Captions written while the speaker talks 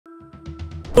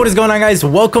What is going on, guys?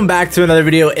 Welcome back to another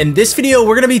video. In this video,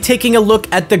 we're going to be taking a look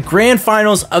at the grand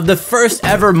finals of the first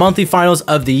ever monthly finals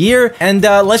of the year. And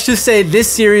let's just say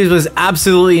this series was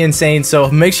absolutely insane.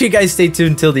 So make sure you guys stay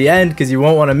tuned till the end because you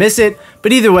won't want to miss it.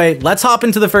 But either way, let's hop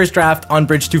into the first draft on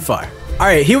Bridge Too Far. All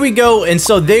right, here we go. And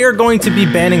so they are going to be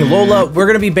banning Lola. We're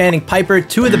going to be banning Piper,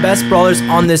 two of the best brawlers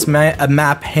on this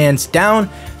map, hands down.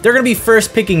 They're going to be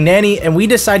first picking Nanny, and we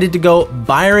decided to go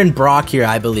Byron Brock here,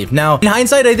 I believe. Now, in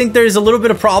hindsight, I think there's a little bit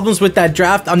of problems with that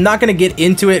draft. I'm not going to get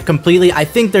into it completely. I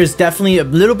think there's definitely a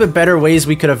little bit better ways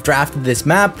we could have drafted this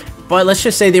map, but let's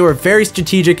just say they were very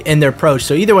strategic in their approach.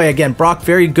 So either way, again, Brock,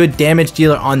 very good damage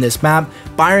dealer on this map.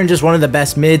 Byron, just one of the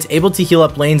best mids, able to heal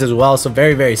up lanes as well, so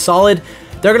very, very solid.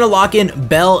 They're going to lock in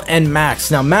Belle and Max.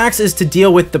 Now, Max is to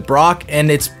deal with the Brock,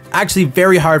 and it's actually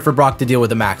very hard for Brock to deal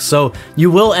with the Max. So you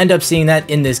will end up seeing that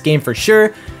in this game for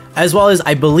sure. As well as,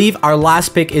 I believe our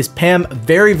last pick is Pam.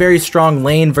 Very, very strong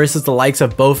lane versus the likes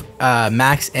of both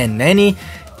Max and Nanny.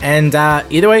 And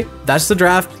either way, that's the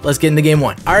draft. Let's get into game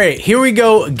one. All right, here we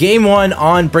go. Game one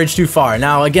on Bridge Too Far.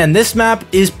 Now, again, this map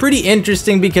is pretty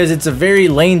interesting because it's a very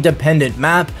lane dependent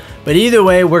map. But either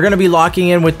way, we're going to be locking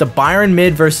in with the Byron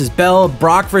mid versus Belle,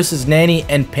 Brock versus Nanny,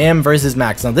 and Pam versus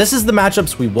Max. Now, this is the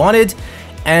matchups we wanted.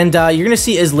 And you're going to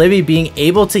see is Livy being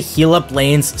able to heal up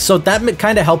lanes. So that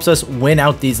kind of helps us win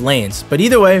out these lanes. But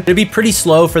either way, it'll be pretty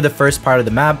slow for the first part of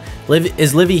the map.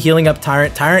 Is Livy healing up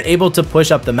Tyrant? Tyrant able to push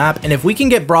up the map. And if we can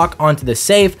get Brock onto the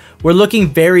safe, we're looking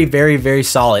very, very, very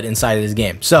solid inside of this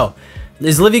game. So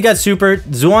is Livy got super?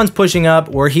 Zuan's pushing up.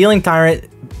 We're healing Tyrant.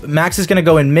 Max is going to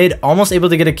go in mid, almost able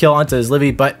to get a kill onto his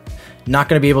Livy, but not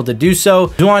going to be able to do so.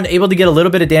 Zuan able to get a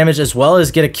little bit of damage as well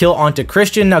as get a kill onto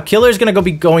Christian. Now, Killer is going to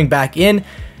be going back in.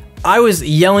 I was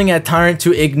yelling at Tyrant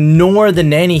to ignore the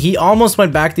Nanny. He almost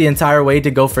went back the entire way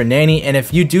to go for Nanny. And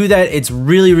if you do that, it's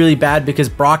really, really bad because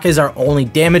Brock is our only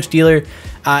damage dealer.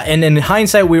 And in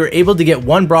hindsight, we were able to get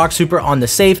one Brock super on the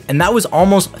safe, and that was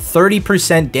almost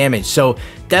 30% damage. So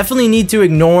definitely need to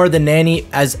ignore the Nanny,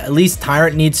 as at least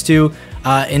Tyrant needs to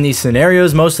in these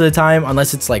scenarios most of the time,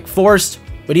 unless it's like forced.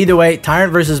 But either way,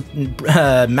 Tyrant versus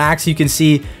Max, you can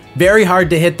see very hard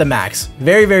to hit the Max.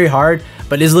 Very, very hard.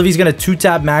 But is Livy's going to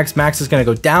two-tap Max. Max is going to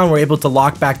go down. We're able to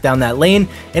lock back down that lane.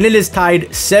 And it is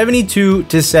tied 72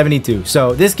 to 72.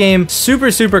 So this game,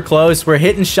 super, super close. We're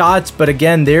hitting shots. But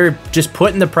again, they're just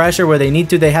putting the pressure where they need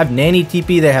to. They have Nanny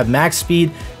TP. They have Max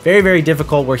speed. Very, very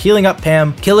difficult. We're healing up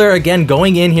Pam. Killer, again,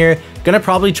 going in here. Gonna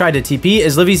probably try to TP.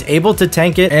 Is Livy's able to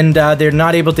tank it. And they're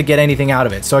not able to get anything out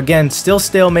of it. So again, still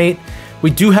stalemate. We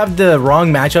do have the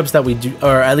wrong matchups that we do,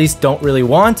 or at least don't really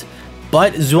want.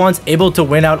 But Zuan's able to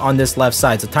win out on this left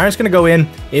side. So Tyrant's going to go in,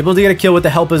 able to get a kill with the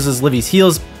help of his Livy's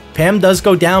heals. Pam does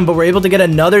go down, but we're able to get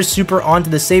another super onto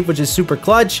the safe, which is super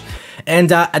clutch.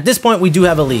 And at this point, we do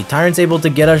have a lead. Tyrant's able to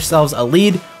get ourselves a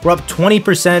lead. We're up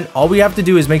 20%. All we have to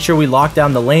do is make sure we lock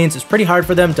down the lanes. It's pretty hard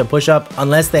for them to push up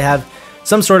unless they have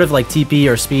some sort of like TP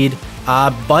or speed.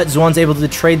 But Zuan's able to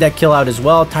trade that kill out as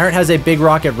well. Tyrant has a big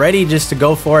rocket ready just to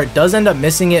go for it. Does end up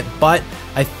missing it, but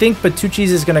I think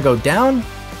Batucci's is going to go down,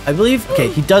 I believe. Okay,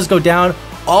 he does go down.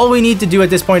 All we need to do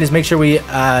at this point is make sure we,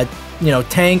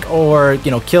 tank or,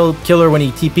 kill Killer when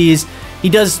he TPs. He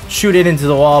does shoot it into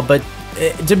the wall, but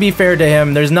to be fair to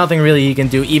him, there's nothing really he can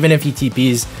do, even if he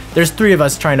TPs. There's three of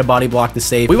us trying to body block the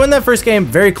save. We won that first game,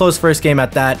 very close first game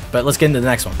at that, but let's get into the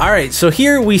next one. All right, so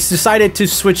here we decided to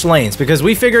switch lanes because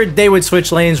we figured they would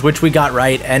switch lanes, which we got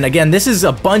right. And again, this is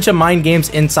a bunch of mind games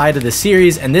inside of the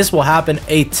series, and this will happen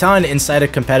a ton inside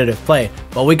of competitive play.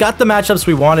 But we got the matchups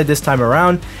we wanted this time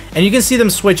around, and you can see them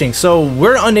switching. So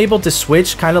we're unable to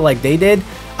switch kind of like they did,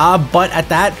 but at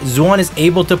that, Zuan is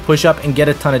able to push up and get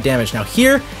a ton of damage. Now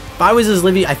here, if I was his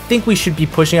Livy, I think we should be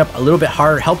pushing up a little bit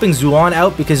harder, helping Zuan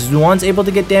out because Zuan's able to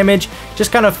get damage.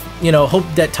 Just kind of, hope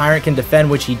that Tyrant can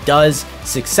defend, which he does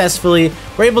successfully.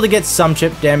 We're able to get some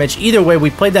chip damage. Either way,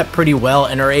 we played that pretty well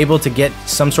and are able to get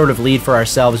some sort of lead for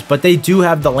ourselves, but they do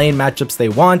have the lane matchups they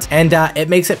want, and it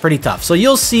makes it pretty tough. So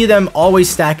you'll see them always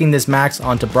stacking this Max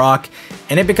onto Brock,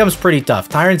 and it becomes pretty tough.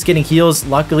 Tyrant's getting heals,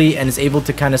 luckily, and is able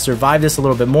to kind of survive this a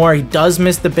little bit more. He does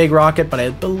miss the big rocket, but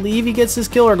I believe he gets his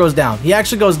kill or goes down. He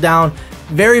actually goes down.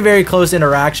 Very, very close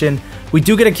interaction. We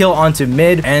do get a kill onto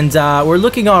mid, and we're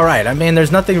looking all right. I mean,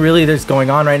 there's nothing really that's going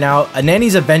on right now.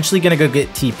 Nanny's eventually going to go get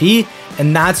TP,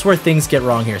 and that's where things get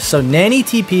wrong here. So Nanny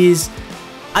TPs.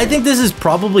 I think this is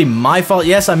probably my fault.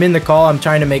 Yes, I'm in the call. I'm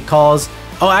trying to make calls.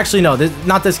 Oh, actually, no,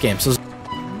 not this game. So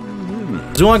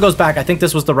Zuan goes back. I think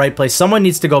this was the right place. Someone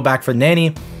needs to go back for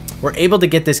Nanny. we're able to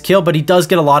get this kill, but he does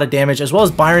get a lot of damage, as well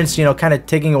as Byron's, you know, kind of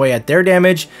taking away at their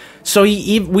damage. So we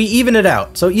even it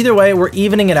out. So either way, we're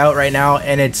evening it out right now,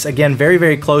 and it's, again, very,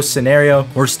 very close scenario.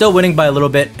 We're still winning by a little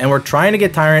bit, and we're trying to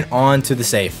get Tyrant onto the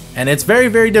safe. And it's very,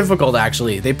 very difficult,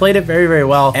 actually. They played it very, very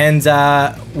well. And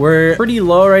we're pretty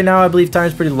low right now. I believe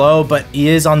Tyrant's pretty low, but he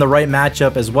is on the right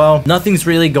matchup as well. Nothing's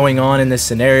really going on in this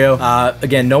scenario.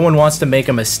 Again, no one wants to make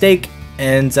a mistake,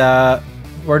 and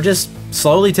we're just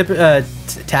slowly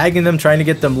tagging them, trying to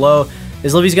get them low.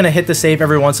 Livy's going to hit the safe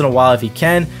every once in a while if he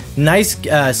can. Nice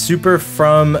super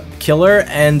from Killer,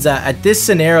 and at this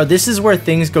scenario, this is where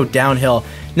things go downhill.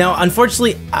 Now,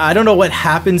 unfortunately, I don't know what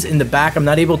happens in the back. I'm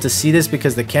not able to see this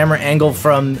because the camera angle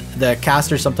from the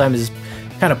caster sometimes is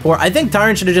kind of poor. I think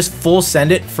Tyrant should have just full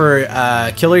send it for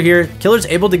Killer here. Killer's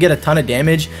able to get a ton of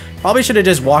damage. Probably should have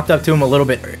just walked up to him a little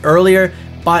bit earlier,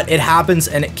 but it happens,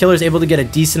 and Killer's able to get a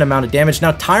decent amount of damage.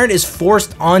 Now, Tyrant is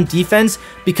forced on defense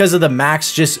because of the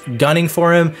Max just gunning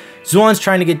for him. Zuan's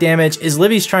trying to get damage.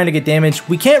 Livy's trying to get damage.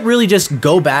 We can't really just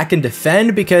go back and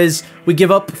defend because we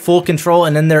give up full control,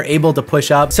 and then they're able to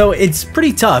push up. So it's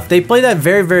pretty tough. They play that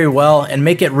very, very well and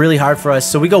make it really hard for us.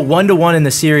 So we go 1-1 in the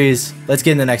series. Let's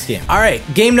get in the next game. All right,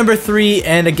 game number 3.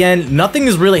 And again, nothing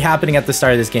is really happening at the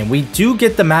start of this game. We do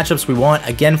get the matchups we want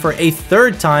again for a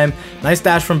third time. Nice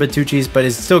dash from Batucci's, but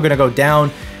it's still going to go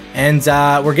down. And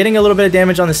we're getting a little bit of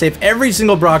damage on the safe. Every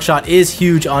single Brock shot is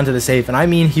huge onto the safe, and I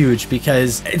mean huge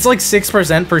because it's like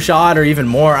 6% per shot or even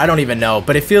more. I don't even know,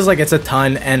 but it feels like it's a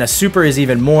ton, and a super is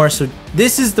even more. So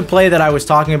this is the play that I was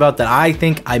talking about that I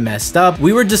think I messed up.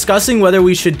 We were discussing whether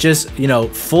we should just, you know,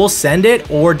 full send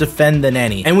it or defend the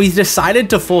nanny, and we decided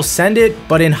to full send it.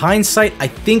 But in hindsight, I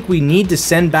think we need to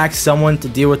send back someone to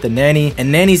deal with the nanny,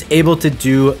 and nanny's able to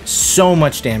do so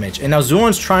much damage. And now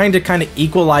Zuan's trying to kind of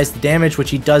equalize the damage, which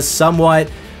he does somewhat,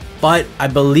 but I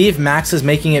believe Max is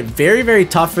making it very, very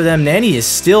tough for them. Nanny is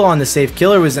still on the safe.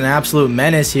 Killer was an absolute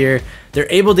menace here. They're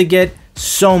able to get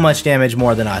so much damage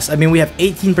more than us. I mean, we have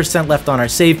 18% left on our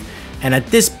safe, and at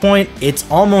this point, it's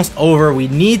almost over. We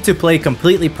need to play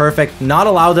completely perfect, not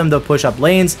allow them to push up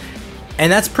lanes,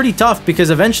 and that's pretty tough because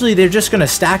eventually they're just going to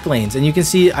stack lanes. And you can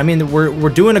see, I mean, we're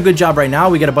doing a good job right now.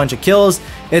 We get a bunch of kills.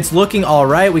 It's looking all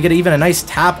right. We get even a nice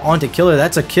tap onto Killer.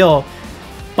 That's a kill,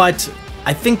 but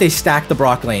I think they stacked the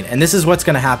Brock lane, and this is what's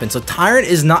going to happen. So Tyrant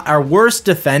is not our worst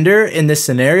defender in this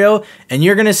scenario, and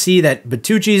you're going to see that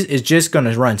Batucci's is just going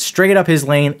to run straight up his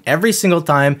lane every single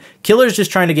time. Killer's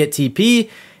just trying to get TP,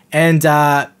 and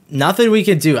nothing we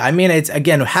can do. I mean, it's,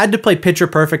 again, had to play picture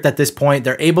perfect at this point.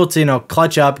 They're able to, you know,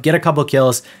 clutch up, get a couple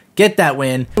kills, get that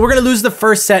win. We're going to lose the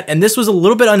first set, and this was a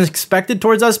little bit unexpected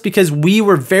towards us because we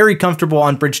were very comfortable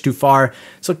on bridge too far,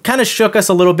 so it kind of shook us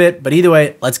a little bit, but either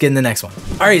way, let's get in the next one.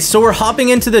 All right, so we're hopping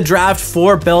into the draft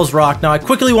for Bell's Rock. Now, I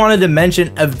quickly wanted to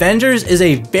mention Avengers is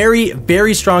a very,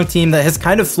 very strong team that has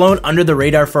kind of flown under the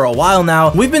radar for a while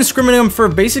now. We've been scrimming them for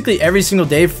basically every single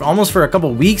day, almost for a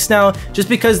couple weeks now, just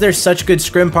because they're such good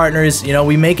scrim partners. You know,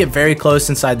 we make it very close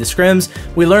inside the scrims.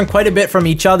 We learn quite a bit from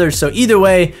each other, so either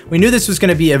way, we knew this was going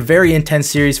to be a very intense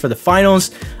series for the finals,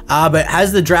 but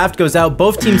as the draft goes out,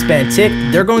 both teams ban Tick.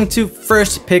 They're going to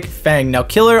first pick Fang. Now,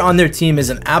 Killer on their team is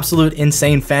an absolute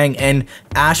insane Fang and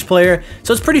Ashe player,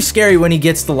 so it's pretty scary when he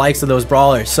gets the likes of those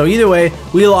brawlers. So either way,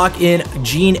 we lock in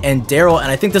Gene and Daryl,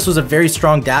 and I think this was a very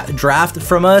strong draft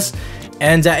from us,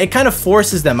 and it kind of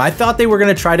forces them. I thought they were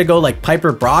going to try to go like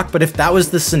Piper Brock, but if that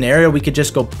was the scenario, we could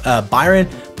just go Byron,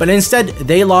 but instead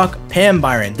they lock Pam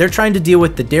Byron. They're trying to deal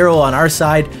with the Daryl on our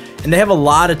side, and they have a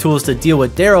lot of tools to deal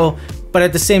with Daryl, but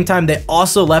at the same time, they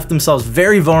also left themselves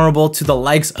very vulnerable to the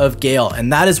likes of Gale,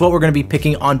 and that is what we're going to be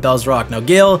picking on Bell's Rock. Now,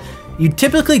 Gale, you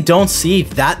typically don't see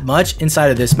that much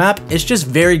inside of this map. It's just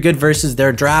very good versus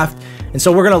their draft, and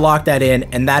so we're going to lock that in,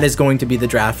 and that is going to be the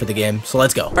draft for the game. So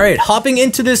let's go. All right, hopping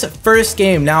into this first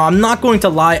game. Now, I'm not going to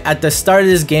lie, at the start of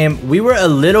this game, we were a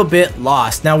little bit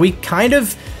lost. Now, we kind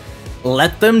of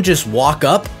let them just walk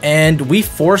up, and we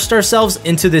forced ourselves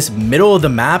into this middle of the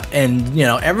map, and you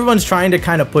know, everyone's trying to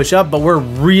kind of push up, but we're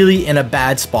really in a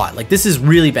bad spot. Like, this is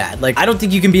really bad. Like, I don't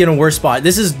think you can be in a worse spot.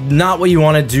 This is not what you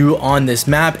want to do on this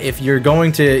map. If you're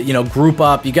going to, you know, group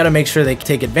up, you got to make sure they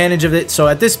take advantage of it. So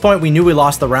at this point, we knew we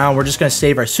lost the round. We're just going to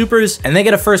save our supers, and they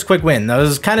get a first quick win. That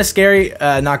was kind of scary,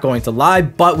 not going to lie,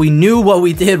 but we knew what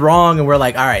we did wrong, and we're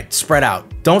like, all right, spread out.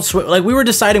 Don't switch. Like, we were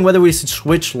deciding whether we should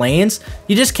switch lanes.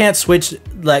 You just can't switch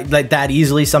like that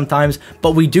easily sometimes,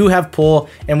 but we do have pull,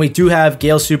 and we do have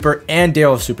Gale super and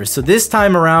Daryl super. So this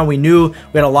time around, we knew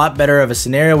we had a lot better of a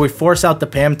scenario. We force out the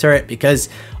Pam turret because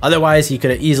otherwise he could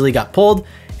have easily got pulled.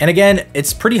 And again,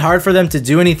 it's pretty hard for them to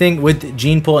do anything with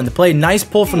Gene pull into play. Nice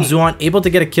pull from Zuan, able to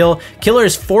get a kill. Killer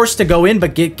is forced to go in,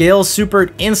 but get Gale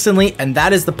supered instantly, and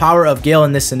that is the power of Gale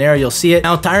in this scenario. You'll see it.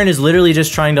 Now, Tyron is literally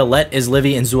just trying to let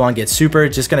Izlivy and Zuan get super,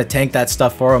 just gonna tank that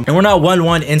stuff for him. And we're now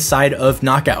 1-1 inside of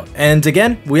knockout. And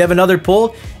again, we have another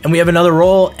pull, and we have another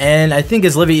roll, and I think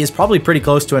Izlivy is probably pretty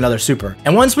close to another super.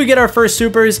 And once we get our first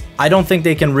supers, I don't think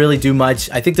they can really do much.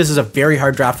 I think this is a very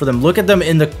hard draft for them. Look at them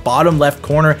in the bottom left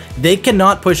corner. They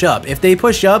cannot push up. If they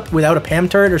push up without a Pam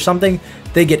turret or something,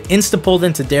 they get insta-pulled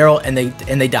into Daryl and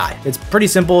they die. It's pretty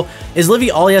simple.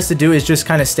 Izlivy, all he has to do is just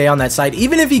kind of stay on that side.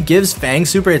 Even if he gives Fang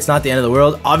super, it's not the end of the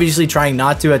world. Obviously trying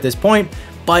not to at this point,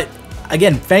 but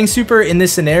again, Fang super in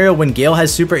this scenario when Gale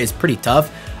has super is pretty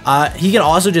tough. He can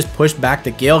also just push back to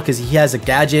Gale because he has a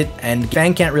gadget and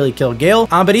Fang can't really kill Gale.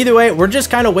 But either way, we're just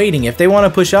kind of waiting. If they want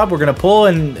to push up, we're going to pull,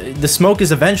 and the smoke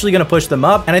is eventually going to push them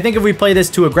up. And I think if we play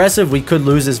this too aggressive, we could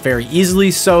lose this very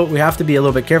easily. So we have to be a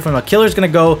little bit careful. Now, Killer's going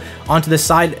to go onto the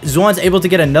side. Zuan's able to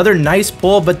get another nice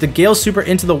pull, but the Gale super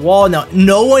into the wall. Now,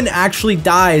 no one actually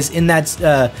dies in that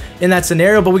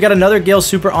scenario, but we got another Gale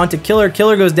super onto Killer.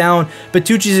 Killer goes down.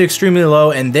 Bertucci's extremely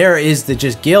low, and there is the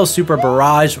just Gale super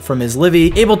barrage from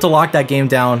Izlivy, able to lock that game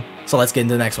down. So let's get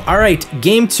into the next one. All right,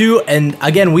 game 2, and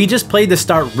again, we just played the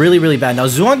start really bad. Now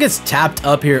Zuan gets tapped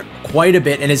up here quite a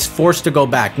bit and is forced to go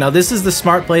back. Now this is the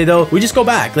smart play though. We just go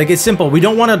back. Like, it's simple. We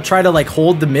don't want to try to like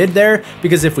hold the mid there,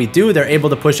 because if we do, they're able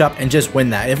to push up and just win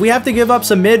that. If we have to give up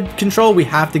some mid control, we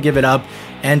have to give it up.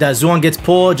 And Zuan gets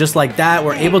pulled just like that.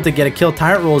 We're able to get a kill.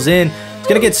 Tyrant rolls in. He's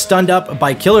gonna get stunned up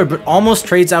by Killer, but almost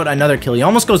trades out another kill. He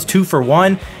almost goes 2 for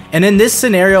 1. And in this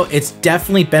scenario, it's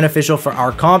definitely beneficial for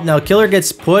our comp. Now, Killer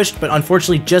gets pushed, but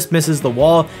unfortunately just misses the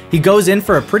wall. He goes in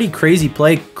for a pretty crazy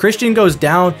play. Christian goes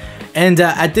down. And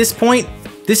at this point,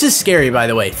 this is scary, by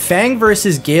the way. Fang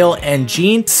versus Gale and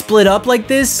Gene split up like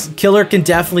this. Killer can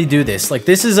definitely do this. Like,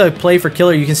 this is a play for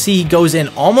Killer. You can see he goes in,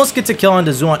 almost gets a kill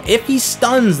onto Zuan. If he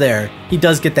stuns there, he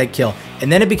does get that kill. And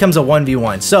then it becomes a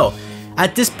 1v1. So,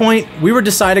 at this point, we were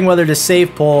deciding whether to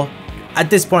save pull. At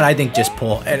this point, I think just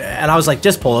pull. And I was like,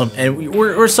 just pull him. And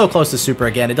we're so close to super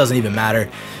again, it doesn't even matter.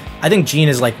 I think Gene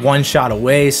is like 1 shot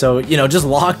away. So, you know, just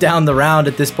lock down the round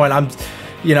at this point.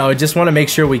 Just want to make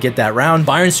sure we get that round.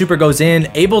 Byron super goes in,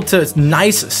 able to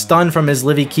nice stun from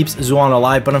Izlivy, keeps Zuan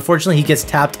alive. But unfortunately, he gets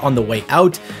tapped on the way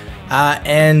out.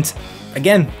 And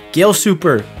again, Gale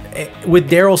super with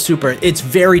Daryl super. It's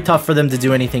very tough for them to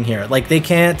do anything here. Like, they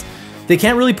can't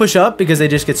really push up because they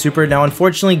just get super. Now,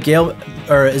 unfortunately,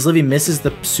 Izlivy misses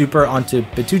the super onto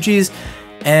Bertucci's,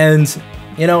 and,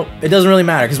 you know, it doesn't really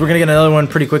matter because we're going to get another one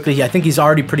pretty quickly. I think he's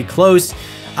already pretty close.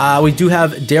 We do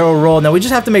have Daryl roll. Now, we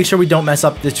just have to make sure we don't mess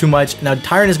up too much. Now,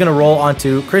 Tyron is going to roll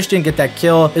onto Christian, get that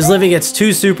kill. Izlivy gets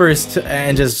 2 supers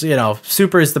and just, you know,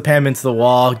 supers the Pam into the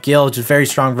wall. Gale just very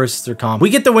strong versus their comp. We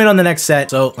get the win on the next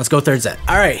set, so let's go third set.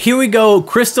 All right, here we go.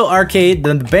 Crystal Arcade.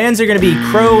 The bans are going to be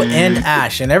Crow and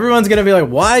Ash, and everyone's going to be like,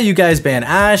 why you guys ban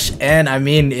Ash? And I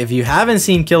mean, if you haven't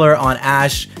seen Killer on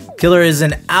Ash, Killer is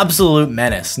an absolute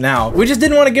menace. Now, we just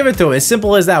didn't want to give it to him. As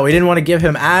simple as that. We didn't want to give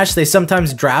him Ash. They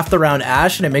sometimes draft around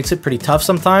Ash, and it makes it pretty tough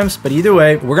sometimes. But either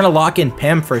way, we're going to lock in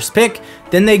Pam first pick.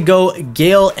 Then they go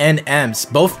Gale and Ems.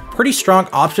 Both pretty strong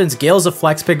options. Gale's a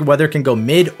flex pick, whether it can go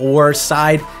mid or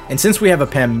side. And since we have a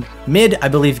Pam mid, I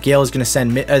believe Gale is going to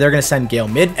send mid, they're going to send Gale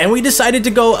mid. And we decided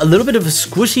to go a little bit of a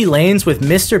squishy lanes with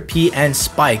Mr. P and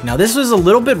Spike. Now, this was a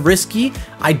little bit risky.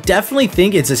 I definitely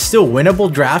think it's a still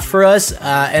winnable draft for us.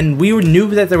 And we knew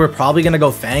that they were probably going to go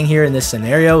Fang here in this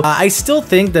scenario. I still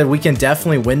think that we can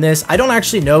definitely win this. I don't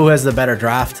actually know who has the better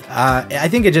draft. I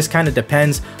think it just kind of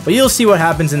depends, but you'll see what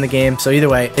happens in the game. So either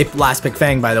way, they last pick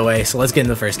Fang, by the way. So let's get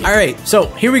into the first game. All right, so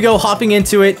here we go, hopping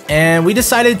into it, and we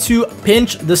decided to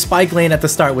pinch the Spike lane at the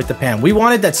start with the Pam. We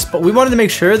wanted to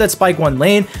make sure that Spike won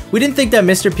lane. We didn't think that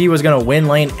Mr. P was going to win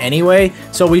lane anyway,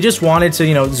 so we just wanted to,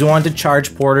 you know, Zuan to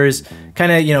charge porters,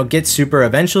 kind of, you know, get super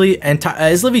eventually. And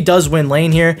Izlivy does win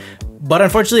lane here, but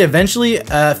unfortunately, eventually,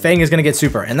 Fang is going to get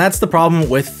super. And that's the problem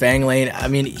with Fang lane. I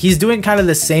mean, he's doing kind of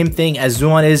the same thing as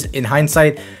Zuan is in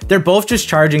hindsight. They're both just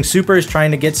charging supers, trying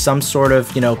to get some sort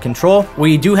of, you know, control.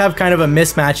 We do have kind of a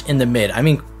mismatch in the mid. I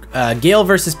mean, Gale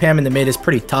versus Pam in the mid is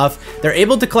pretty tough. They're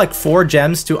able to collect 4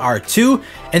 gems to our 2,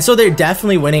 and so they're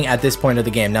definitely winning at this point of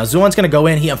the game. Now, Zuan's going to go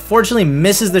in. He unfortunately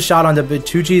misses the shot onto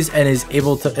Bertucci's and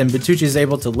Bertucci is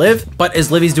able to live, but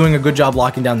Izlivy's doing a good job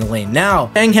locking down the lane. Now,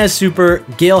 Fang has super,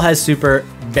 Gale has super.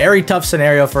 Very tough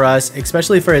scenario for us,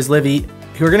 especially for Izlivy.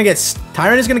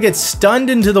 Tyron is going to get stunned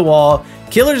into the wall.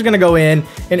 Killer's going to go in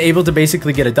and able to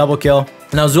basically get a double kill.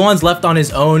 Now, Zuan's left on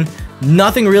his own.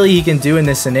 Nothing really he can do in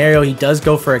this scenario. He does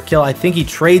go for a kill. I think he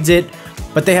trades it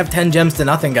but they have 10 gems to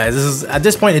nothing, guys. At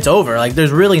this point, it's over. Like,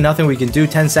 there's really nothing we can do.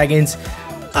 10 seconds.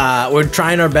 We're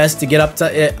trying our best to get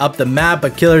up the map,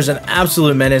 but Killer's an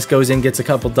absolute menace. Goes in, gets a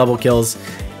couple double kills,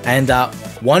 and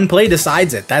one play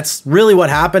decides it. That's really what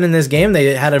happened in this game.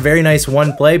 They had a very nice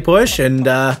one play push, and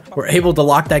were able to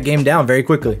lock that game down very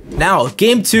quickly. Now,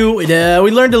 game 2,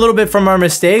 we learned a little bit from our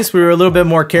mistakes. We were a little bit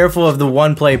more careful of the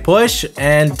one play push,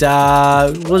 and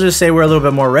we'll just say we're a little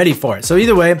bit more ready for it. So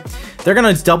either way, they're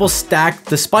gonna double stack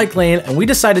the spike lane, and we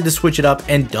decided to switch it up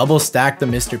and double stack the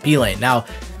Mr. P lane. Now,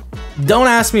 don't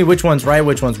ask me which one's right,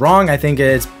 which one's wrong. I think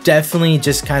it's definitely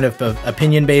just kind of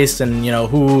opinion based, and you know,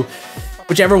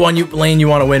 whichever lane you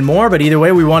want to win more. But either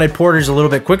way, we wanted porters a little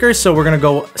bit quicker, so we're gonna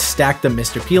go stack the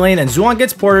Mr. P lane, and Zuan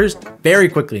gets porters very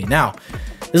quickly. Now,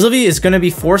 this Livy is gonna be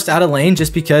forced out of lane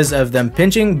just because of them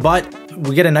pinching, but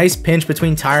we get a nice pinch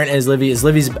between Tyrant and Livy as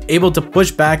Livy's able to push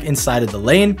back inside of the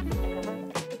lane.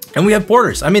 And we have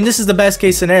porters. I mean, this is the best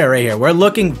case scenario right here. We're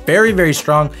looking very, very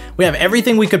strong. We have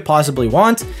everything we could possibly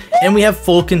want, and we have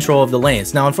full control of the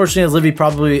lanes. Now, unfortunately, Livy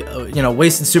probably,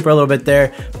 wasted super a little bit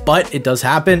there, but it does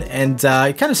happen, and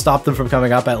it kind of stopped them from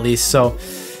coming up at least. So,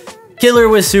 Killer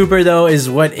with super, though, is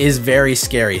what is very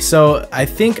scary. So, I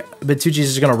think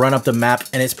Batucci's is going to run up the map,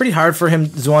 and it's pretty hard for him,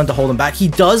 Zuan, to hold him back. He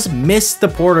does miss the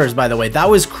porters, by the way. That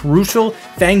was crucial.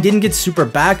 Fang didn't get super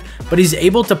back, but he's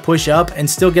able to push up and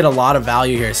still get a lot of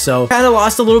value here. So, kind of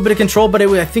lost a little bit of control, but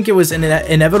I think it was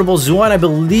inevitable. Zuan, I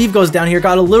believe, goes down here,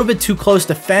 got a little bit too close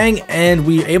to Fang, and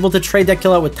we were able to trade that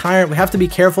kill out with Tyrant. We have to be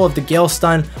careful of the Gale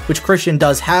stun, which Christian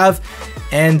does have.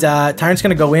 And Tyrant's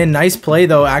going to go in. Nice play,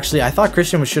 though, actually. I thought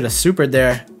Christian should have supered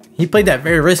there. He played that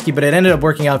very risky, but it ended up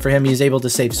working out for him. He's able to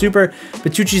save super.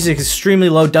 Batucci's extremely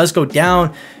low, does go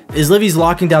down. Is Livy's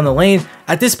locking down the lane.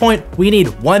 At this point, we need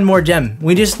one more gem.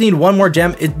 We just need one more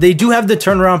gem. They do have the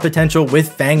turnaround potential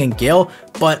with Fang and Gale,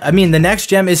 but I mean, the next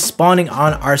gem is spawning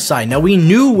on our side. Now, we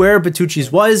knew where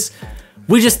Batucci's was.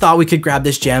 We just thought we could grab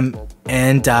this gem,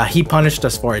 and he punished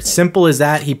us for it. Simple as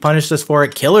that. He punished us for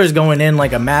it. Killer's going in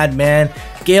like a madman.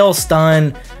 Gale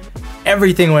stun.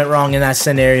 Everything went wrong in that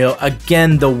scenario.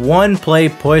 Again, the one play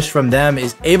push from them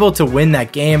is able to win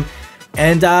that game.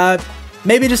 And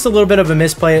maybe just a little bit of a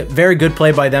misplay. Very good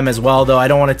play by them as well, though. I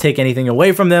don't want to take anything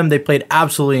away from them. They played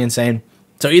absolutely insane.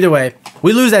 So either way,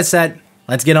 we lose that set.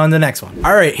 Let's get on to the next one.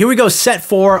 All right, here we go. Set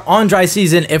 4 on dry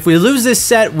season. If we lose this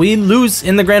set, we lose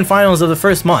in the grand finals of the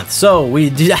first month. So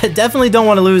we definitely don't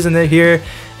want to lose in here.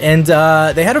 And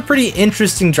they had a pretty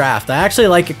interesting draft. I actually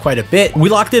like it quite a bit. We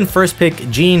locked in first pick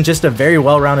Jean, just a very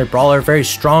well-rounded brawler, very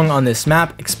strong on this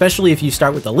map, especially if you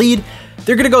start with the lead.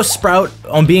 They're gonna go Sprout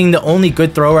on being the only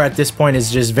good thrower at this point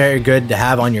is just very good to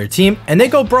have on your team. And they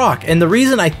go Brock. And the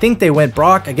reason I think they went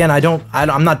Brock, again,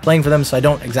 I'm not playing for them, so I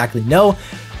don't exactly know.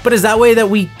 But is that way that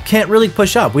we can't really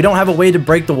push up. We don't have a way to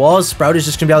break the walls. Sprout is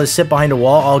just going to be able to sit behind a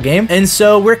wall all game. And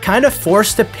so we're kind of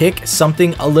forced to pick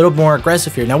something a little more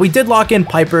aggressive here. Now, we did lock in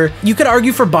Piper. You could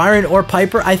argue for Byron or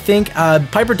Piper, I think.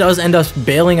 Piper does end up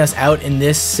bailing us out in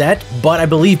this set, but I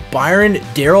believe Byron,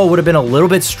 Daryl would have been a little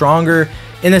bit stronger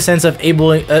in the sense of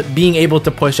being able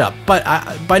to push up. But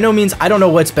by no means, I don't know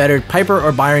what's better. Piper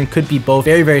or Byron could be both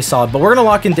very, very solid. But we're going to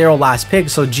lock in Daryl last pick.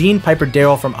 So Jean, Piper,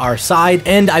 Daryl from our side.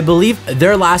 And I believe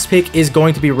their last pick is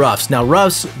going to be Ruffs. Now,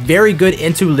 Ruffs, very good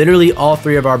into literally all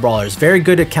 3 of our brawlers. Very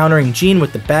good at countering Jean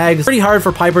with the bags. Pretty hard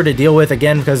for Piper to deal with,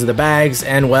 again, because of the bags.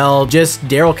 And, well, just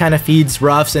Daryl kind of feeds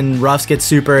Ruffs, and Ruffs get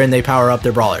super, and they power up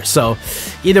their brawlers. So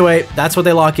either way, that's what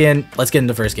they lock in. Let's get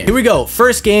into the first game. Here we go.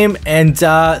 First game, and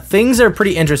things are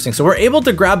pretty interesting. So we're able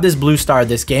to grab this blue star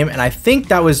this game, and I think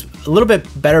that was a little bit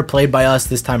better played by us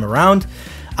this time around.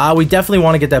 We definitely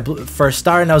want to get that first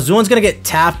star. Now Zuan's gonna get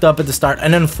tapped up at the start,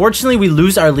 and unfortunately we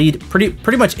lose our lead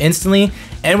pretty much instantly,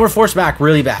 and we're forced back,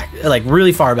 like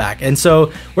really far back. And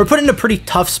so we're put in a pretty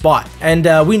tough spot,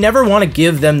 and we never want to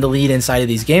give them the lead inside of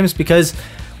these games because,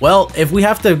 well, if we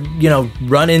have to,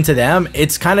 run into them,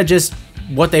 it's kind of just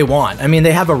what they want. I mean,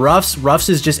 they have a Ruffs. Ruffs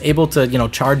is just able to,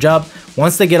 charge up.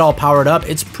 Once they get all powered up,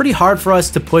 it's pretty hard for us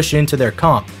to push into their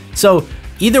comp. So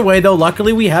either way, though,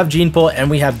 luckily we have Jean pull and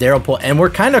we have Daryl pull, and we're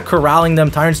kind of corralling them.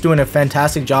 Tyrant's doing a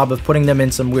fantastic job of putting them in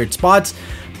some weird spots,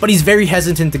 but he's very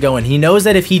hesitant to go in. He knows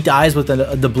that if he dies with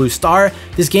the blue star,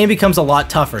 this game becomes a lot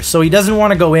tougher. So he doesn't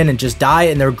want to go in and just die,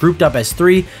 and they're grouped up as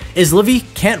 3. Livy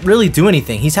can't really do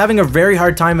anything. He's having a very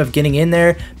hard time of getting in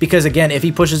there because, again, if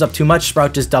he pushes up too much,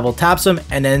 Sprout just double taps him,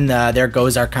 and then there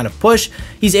goes our kind of push.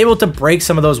 He's able to break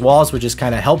some of those walls, which is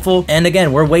kind of helpful. And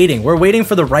again, we're waiting. We're waiting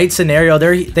for the right scenario.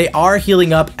 They are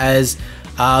healing up as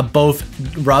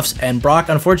both Ruffs and Brock.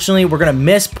 Unfortunately, we're going to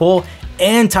miss pull,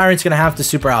 and Tyrant's going to have to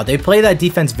super out. They play that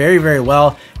defense very, very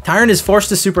well. Tyrant is forced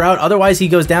to super out, otherwise he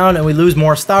goes down and we lose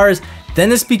more stars. then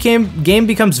this game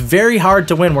becomes very hard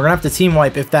to win. We're gonna have to team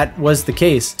wipe if that was the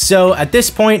case. So at this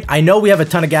point, I know we have a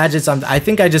ton of gadgets. I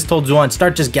think I just told Zuan,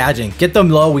 start just gadgeting. Get them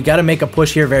low. We gotta make a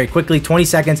push here very quickly. 20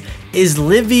 seconds. Is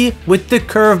Livy with the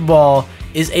curveball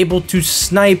is able to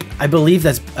snipe, I believe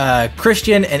that's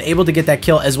Christian, and able to get that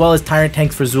kill, as well as Tyrant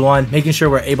tanks for Zuan, making sure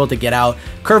we're able to get out.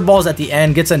 Curveballs at the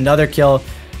end, gets another kill.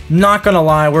 Not gonna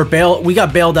lie, we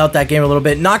got bailed out that game a little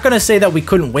bit. Not gonna say that we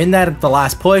couldn't win that at the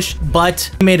last push,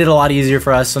 but he made it a lot easier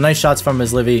for us. So nice shots from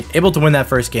his Livy, able to win that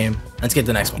first game. Let's get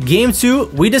the next one. Game 2,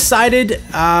 we decided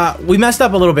we messed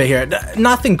up a little bit here.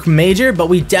 Nothing major, but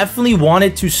we definitely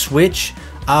wanted to switch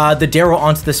the Daryl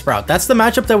onto the Sprout. That's the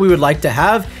matchup that we would like to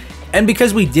have. And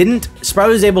because we didn't,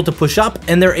 Sprout is able to push up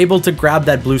and they're able to grab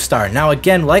that blue star. Now,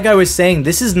 again, like I was saying,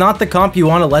 this is not the comp you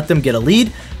want to let them get a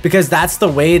lead, because that's the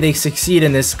way they succeed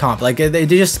in this comp. Like, they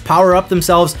just power up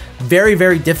themselves. Very,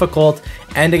 very difficult.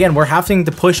 And again, we're having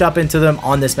to push up into them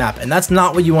on this map. And that's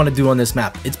not what you want to do on this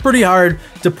map. It's pretty hard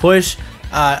to push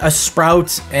a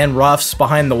Sprout and Ruffs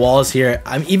behind the walls here.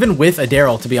 I'm even with a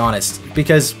Daryl, to be honest,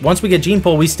 because once we get Gene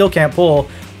Pull, we still can't pull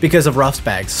because of Ruff's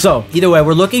bags. So either way,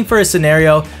 we're looking for a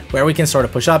scenario where we can sort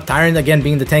of push up. Tyrant, again,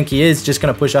 being the tank he is, just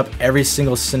going to push up every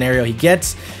single scenario he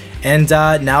gets. And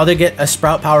now they get a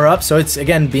Sprout power up. So it's,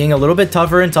 again, being a little bit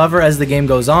tougher and tougher as the game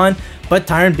goes on. But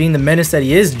Tyrant, being the menace that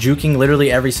he is, juking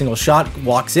literally every single shot,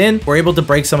 walks in. We're able to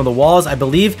break some of the walls. I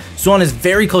believe Zuan is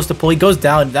very close to pull. He goes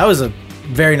down. That was a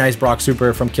very nice Brock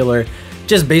super from Killer.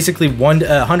 Just basically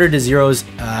 100 to 0s.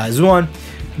 Zuan,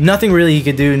 nothing really he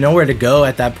could do, nowhere to go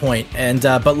at that point. And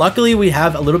but luckily we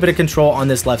have a little bit of control on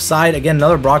this left side. Again,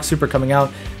 another Brock super coming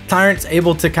out. Tyrant's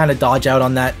able to kind of dodge out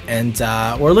on that, and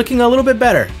we're looking a little bit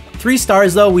better. 3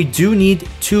 stars though, we do need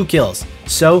 2 kills.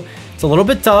 So it's a little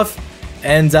bit tough.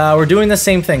 And we're doing the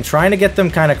same thing, trying to get them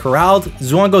kind of corralled.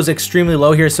 Zuan goes extremely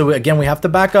low here. So again, we have to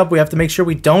back up. We have to make sure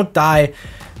we don't die.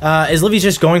 As Livy's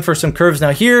just going for some curves.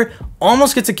 Now here,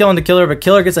 almost gets a kill on the Killer, but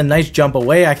Killer gets a nice jump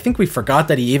away. I think we forgot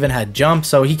that he even had jump.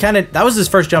 So he that was his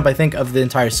first jump, I think, of the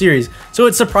entire series. So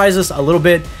it surprised us a little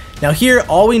bit. Now here,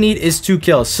 all we need is 2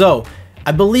 kills. So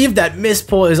I believe that miss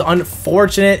pull is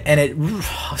unfortunate, and it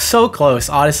so close,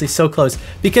 honestly, so close.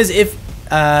 Because if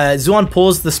Zuan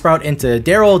pulls the Sprout into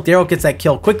Daryl, Daryl gets that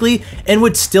kill quickly and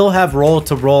would still have roll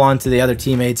to roll onto the other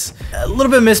teammates. A little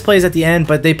bit of misplays at the end,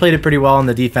 but they played it pretty well on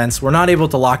the defense. We're not able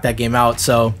to lock that game out,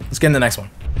 so let's get in the next one.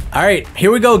 All right,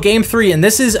 here we go, game 3, and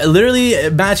this is literally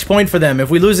a match point for them. If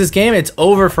we lose this game, it's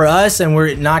over for us, and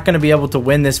we're not going to be able to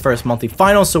win this first monthly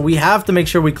final, so we have to make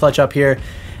sure we clutch up here.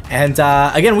 And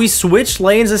again, we switched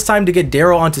lanes this time to get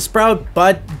Daryl onto Sprout,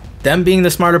 but them being the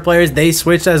smarter players, they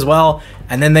switched as well,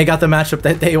 and then they got the matchup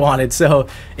that they wanted. So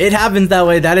it happens that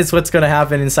way. That is what's going to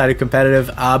happen inside of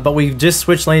competitive. But we just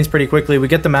switch lanes pretty quickly. We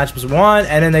get the matchups we want,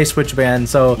 and then they switch ban.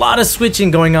 So a lot of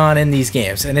switching going on in these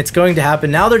games, and it's going to happen.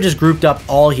 Now they're just grouped up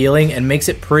all healing, and makes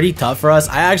it pretty tough for us.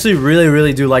 I actually really,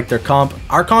 really do like their comp.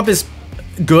 Our comp is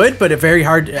good, but it's very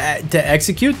hard to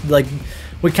execute. Like,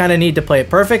 we kind of need to play it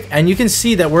perfect, and you can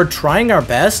see that we're trying our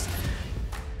best.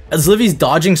 As Livy's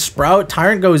dodging Sprout,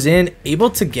 Tyrant goes in, able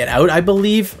to get out, I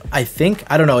believe. I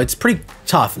don't know. It's pretty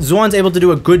tough. Zuan's able to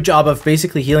do a good job of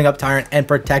basically healing up Tyrant and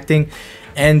protecting.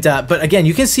 And but again,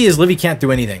 you can see as Livy can't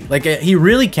do anything. Like, he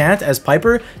really can't as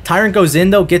Piper. Tyrant goes in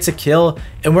though, gets a kill,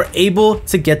 and we're able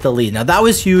to get the lead. Now that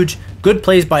was huge. Good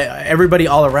plays by everybody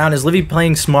all around. As Livy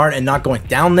playing smart and not going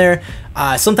down there.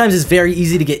 Sometimes it's very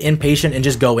easy to get impatient and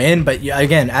just go in. But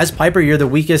again, as Piper, you're the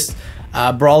weakest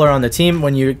brawler on the team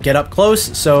when you get up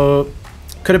close, so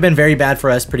could have been very bad for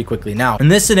us pretty quickly. Now in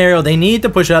this scenario, they need to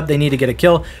push up, they need to get a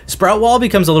kill. Sprout wall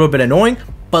becomes a little bit annoying,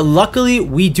 but luckily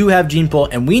we do have Gene Pull,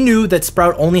 and we knew that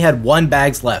Sprout only had 1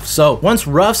 bags left. So once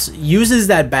Ruffs uses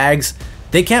that bags,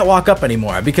 they can't walk up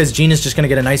anymore because Gene is just going to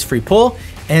get a nice free pull.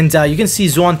 And you can see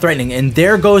Zuan threatening, and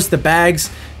there goes the bags.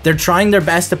 They're trying their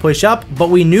best to push up, but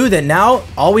we knew that now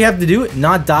all we have to do,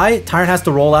 not die. Tyrant has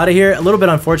to roll out of here. A little bit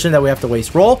unfortunate that we have to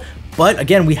waste roll, but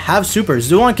again, we have supers.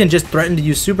 Zuan can just threaten to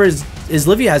use supers. As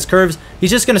Livy has curves, he's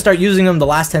just going to start using them the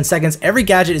last 10 seconds. Every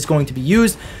gadget is going to be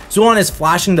used. Zuan is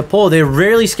flashing the pull. They're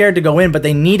rarely scared to go in, but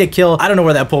they need a kill. I don't know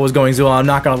where that pull was going, Zuan, I'm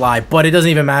not going to lie, but it doesn't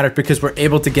even matter because we're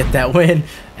able to get that win,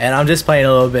 and I'm just playing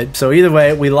a little bit. So either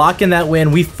way, we lock in that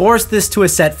win. We forced this to a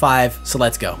set 5, so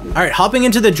let's go. All right, hopping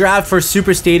into the draft for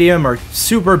Super Stadium, or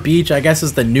Super Beach, I guess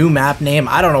is the new map name.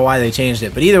 I don't know why they changed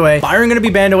it, but either way, Byron going to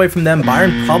be banned away from them.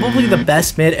 Byron, probably the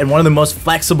best mid and one of the most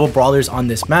flexible brawlers on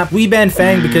this map. We banned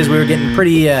Fang because we were getting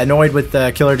pretty annoyed with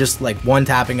the Killer just like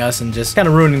one-tapping us and just kind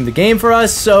of ruining the game for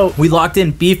us. So we locked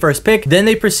in B first pick. Then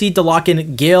they proceed to lock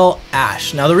in Gale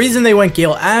Ash. Now the reason they went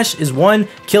Gale Ash is one,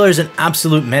 Killer's an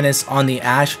absolute menace on the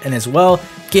Ash, and as well,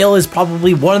 Gale is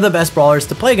probably one of the best brawlers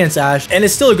to play against Ash, and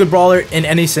is still a good brawler in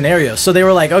any scenario. So they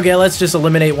were like, okay, let's just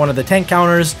eliminate one of the tank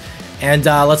counters, and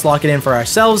let's lock it in for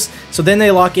ourselves. So then they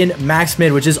lock in Max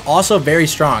Mid, which is also very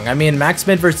strong. I mean, Max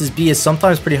Mid versus B is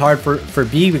sometimes pretty hard for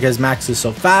B because Max is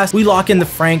so fast. We lock in the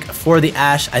Frank for the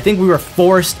Ash. I think we were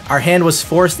forced, our hand was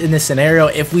forced in this scenario.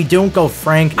 If we don't go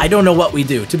Frank, I don't know what we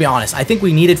do, to be honest. I think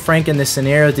we needed Frank in this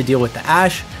scenario to deal with the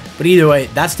Ash, but either way,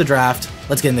 that's the draft.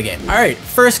 Let's get in the game. All right,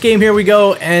 first game, here we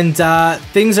go, and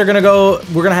things are gonna go,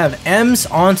 we're gonna have Ems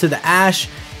onto the Ash,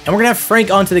 and we're gonna have Frank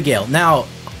onto the Gale. Now,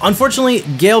 unfortunately,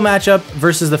 Gale matchup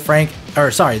versus the Frank,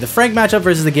 or sorry, the Frank matchup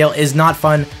versus the Gale is not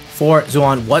fun for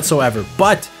Zuan whatsoever,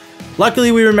 but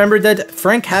luckily we remembered that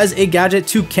Frank has a gadget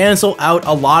to cancel out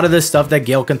a lot of the stuff that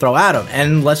Gale can throw at him,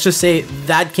 and let's just say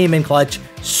that came in clutch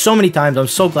so many times. I'm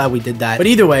so glad we did that. But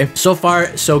either way, so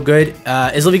far so good.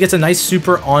 Izlivy gets a nice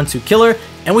super onto Killer,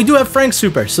 and we do have Frank's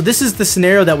super, so this is the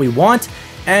scenario that we want.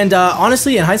 And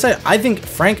honestly, in hindsight, I think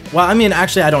Frank, well, I mean,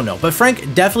 actually, I don't know, but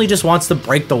Frank definitely just wants to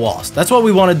break the walls. That's what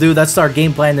we want to do. That's our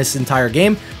game plan this entire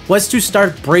game, was to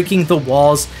start breaking the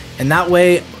walls, and that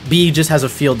way B just has a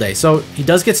field day. So he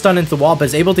does get stunned into the wall, but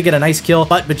is able to get a nice kill,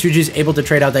 but Bachuji's able to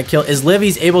trade out that kill.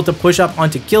 Izlivy's able to push up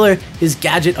onto Killer. His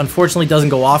gadget unfortunately doesn't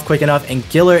go off quick enough, and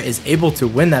Killer is able to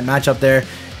win that matchup there.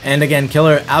 And again,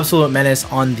 Killer, absolute menace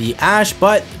on the Ash,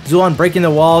 but Zuan breaking the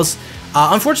walls.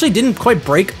 Unfortunately, didn't quite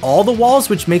break all the walls,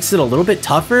 which makes it a little bit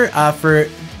tougher for,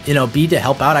 you know, B to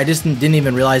help out. I just didn't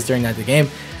even realize during that the game.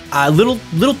 Little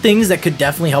things that could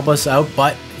definitely help us out,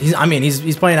 but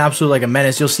he's playing absolutely like a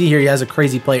menace. You'll see here he has a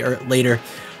crazy play later.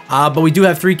 But we do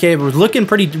have 3K. We're looking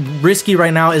pretty risky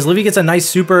right now as Livy gets a nice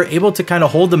super, able to kind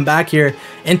of hold them back here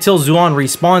until Zuan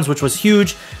respawns, which was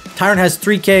huge. Tyrant has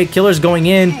 3K. Killer's going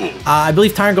in. I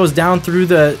believe Tyrant goes down through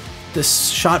the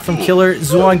shot from Killer.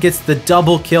 Zuan gets the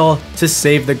double kill to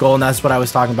save the goal, and that's what I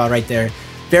was talking about right there.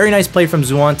 Very nice play from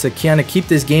Zuan to kind of keep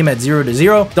this game at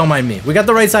 0-0. Don't mind me. We got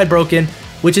the right side broken,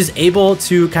 which is able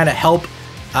to kind of help.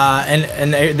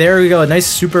 And there we go. A nice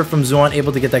super from Zuan,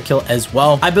 able to get that kill as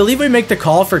well. I believe we make the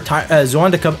call for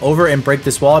Zuan to come over and break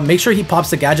this wall. Make sure he pops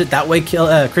the gadget. That way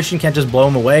Christian can't just blow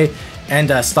him away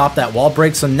and stop that wall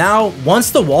break. So now,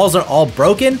 once the walls are all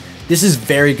broken, this is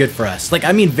very good for us. Like,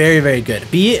 I mean, very, very good.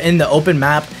 Be in the open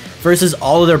map versus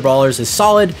all of their brawlers is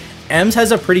solid. Ems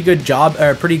has a pretty good job,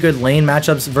 or pretty good lane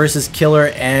matchups versus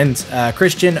Killer and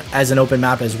Christian as an open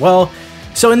map as well.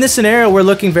 So in this scenario, we're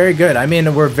looking very good. I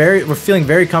mean, we're feeling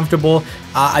very comfortable.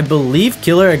 I believe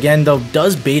Killer, again, though,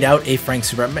 does bait out a Frank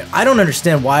super. I don't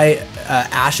understand why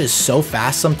Ash is so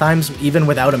fast sometimes, even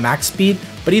without a max speed.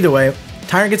 But either way,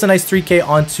 Tyrant gets a nice 3K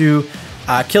onto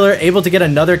Killer, able to get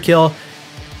another kill.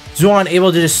 Zuan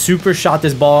able to just super shot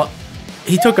this ball.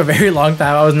 He took a very long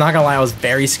time. I was not gonna lie, I was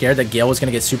very scared that Gale was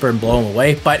gonna get super and blow him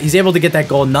away, but he's able to get that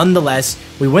goal nonetheless.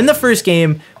 We win the first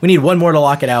game. We need one more to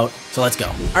lock it out, so let's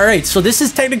go. All right, so this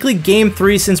is technically game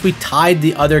 3 since we tied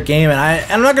the other game, and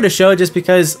I'm not gonna show it just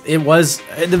because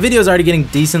the video is already getting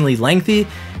decently lengthy,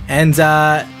 and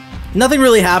nothing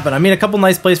really happened. I mean, a couple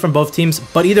nice plays from both teams,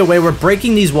 but either way, we're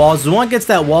breaking these walls. Zuan gets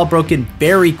that wall broken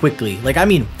very quickly. Like, I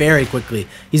mean, very quickly.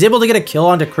 He's able to get a kill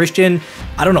onto Christian.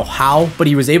 I don't know how, but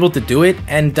he was able to do it.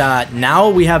 And now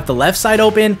we have the left side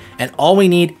open, and all we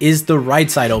need is the right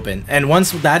side open. And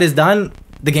once that is done,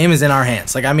 the game is in our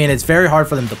hands. Like, I mean, it's very hard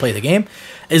for them to play the game.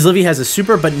 Izlivy has a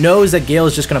super, but knows that Gale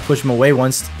is just going to push him away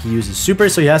once he uses super,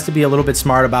 so he has to be a little bit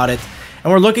smart about it.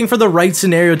 And we're looking for the right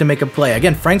scenario to make a play.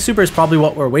 Again, Frank Super is probably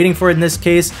what we're waiting for in this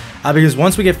case, because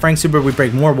once we get Frank Super, we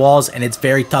break more walls, and it's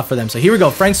very tough for them. So here we go.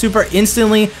 Frank Super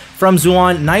instantly from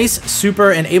Zuan. Nice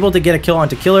super and able to get a kill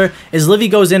onto Killer. As Livy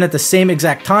goes in at the same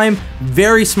exact time.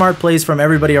 Very smart plays from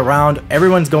everybody around.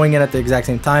 Everyone's going in at the exact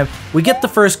same time. We get the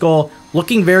first goal.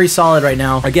 Looking very solid right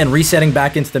now. Again, resetting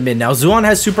back into the mid. Now, Zuan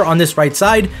has super on this right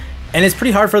side, and it's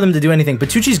pretty hard for them to do anything.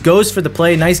 Batucci's goes for the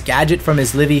play. Nice gadget from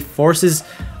his Livy. Forces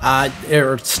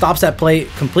or stops that play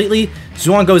completely.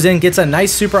 Zuan goes in, gets a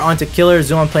nice super onto Killer.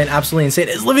 Zuan playing absolutely insane.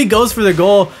 His Livy goes for the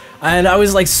goal, and I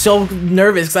was like so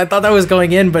nervous because I thought that was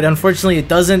going in, but unfortunately it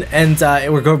doesn't, and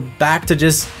it would go back to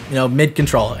just, you know, mid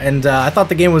control. And I thought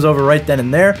the game was over right then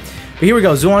and there. But here we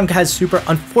go. Zuan has super,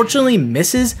 unfortunately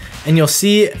misses, and you'll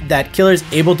see that Killer's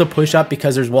able to push up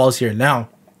because there's walls here now.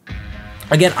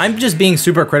 Again, I'm just being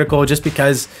super critical just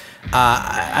because,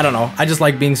 I don't know, I just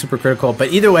like being super critical.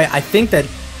 But either way, I think that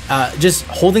just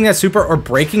holding that super or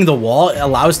breaking the wall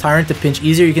allows Tyrant to pinch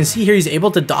easier. You can see here he's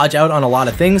able to dodge out on a lot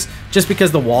of things just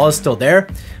because the wall is still there.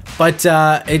 But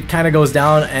it kind of goes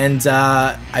down, and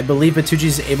I believe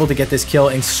Bertucci's able to get this kill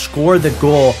and score the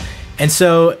goal. And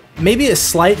so maybe a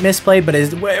slight misplay, but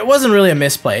it wasn't really a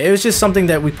misplay. It was just something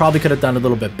that we probably could have done a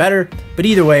little bit better. But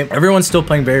either way, everyone's still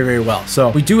playing very, very well. So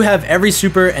we do have every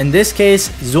super. In this case,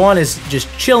 Xuan is just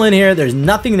chilling here. There's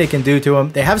nothing they can do to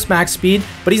him. They have max speed,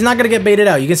 but he's not going to get baited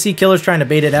out. You can see Killer's trying to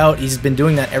bait it out. He's been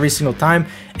doing that every single time.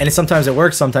 And sometimes it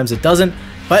works, sometimes it doesn't.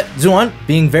 But Xuan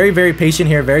being very, very patient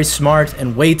here, very smart,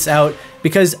 and waits out.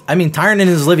 Because, I mean, Tyrant and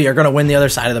his Livy are going to win the other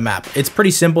side of the map. It's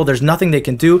pretty simple. There's nothing they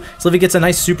can do. So Livy gets a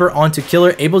nice super onto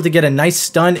Killer, able to get a nice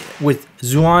stun with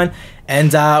Xuan.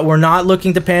 And we're not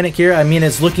looking to panic here. I mean,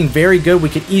 it's looking very good. We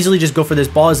could easily just go for this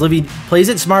ball. As Livy plays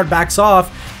it smart, backs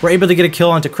off. We're able to get a kill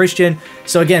onto Christian.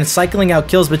 So again, cycling out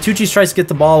kills. Bertucci tries to get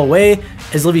the ball away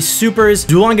as Livy supers.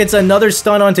 Xuan gets another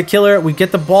stun onto Killer. We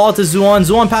get the ball to Xuan.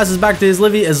 Xuan passes back to his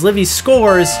Livy as Livy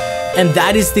scores. And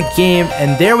that is the game.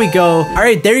 And there we go. All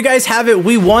right, there you guys have it.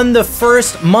 We won the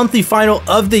first monthly final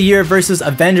of the year versus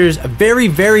Avengers. A very,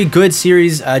 very good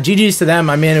series. GG's to them.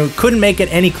 I mean, we couldn't make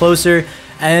it any closer.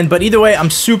 But either way, I'm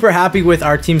super happy with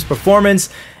our team's performance.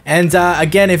 And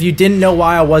again, if you didn't know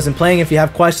why I wasn't playing, if you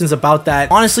have questions about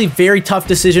that, honestly, very tough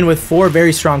decision with 4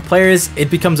 very strong players. It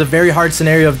becomes a very hard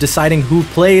scenario of deciding who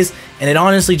plays. And it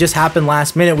honestly just happened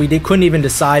last minute. We couldn't even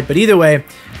decide. But either way,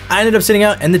 I ended up sitting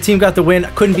out and the team got the win.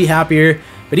 I couldn't be happier.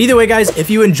 But either way, guys, if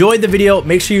you enjoyed the video,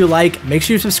 make sure you like, make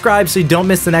sure you subscribe so you don't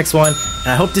miss the next one.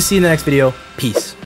 And I hope to see you in the next video. Peace.